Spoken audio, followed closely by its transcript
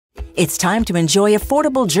It's time to enjoy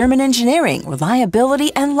affordable German engineering,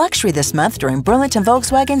 reliability, and luxury this month during Burlington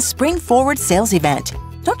Volkswagen's Spring Forward sales event.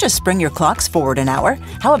 Don't just spring your clocks forward an hour.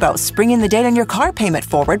 How about springing the date on your car payment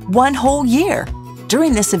forward 1 whole year?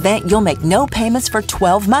 During this event, you'll make no payments for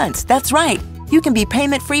 12 months. That's right. You can be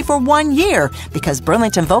payment-free for 1 year because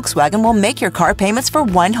Burlington Volkswagen will make your car payments for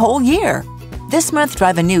 1 whole year. This month,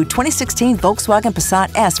 drive a new 2016 Volkswagen Passat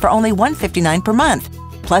S for only $159 per month.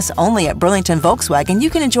 Plus, only at Burlington Volkswagen, you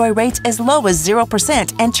can enjoy rates as low as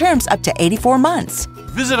 0% and terms up to 84 months.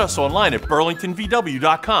 Visit us online at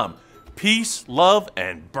burlingtonvw.com. Peace, love,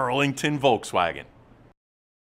 and Burlington Volkswagen.